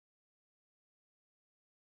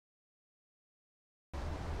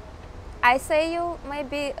I say you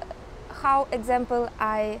maybe how example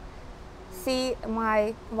I see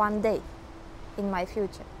my one day in my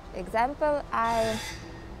future. Example, I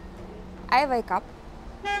wake up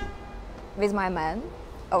with my man,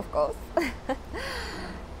 of course,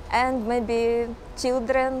 and maybe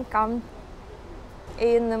children come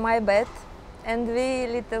in my bed and we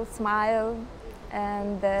little smile,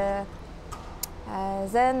 and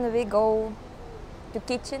then we go to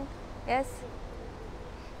kitchen, yes,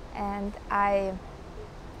 and I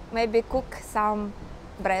maybe cook some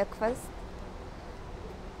breakfast,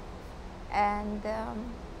 and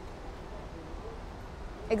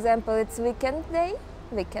example, it's weekend,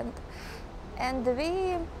 and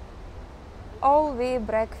we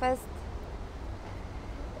breakfast,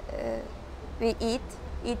 we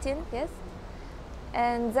eating, yes,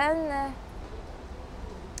 and then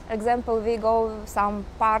example, we go some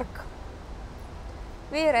park,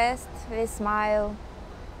 we rest, we smile,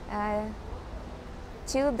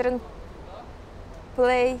 children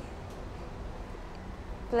play,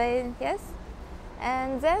 yes,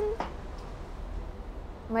 and then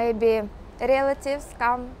maybe relatives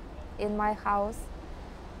come in my house,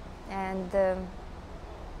 and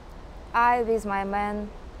I with my man,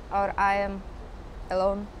 or I am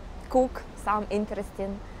alone, cook some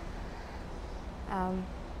interesting,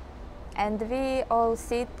 and we all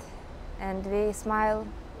sit and we smile,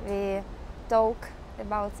 we talk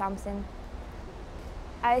about something.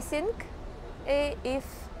 I think if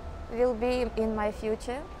will be in my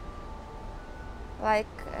future like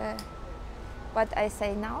what I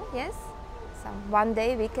say now, yes, some one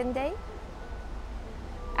day, weekend day,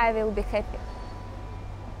 I will be happy.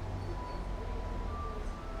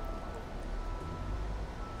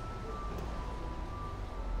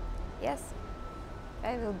 Yes,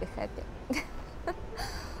 I will be happy.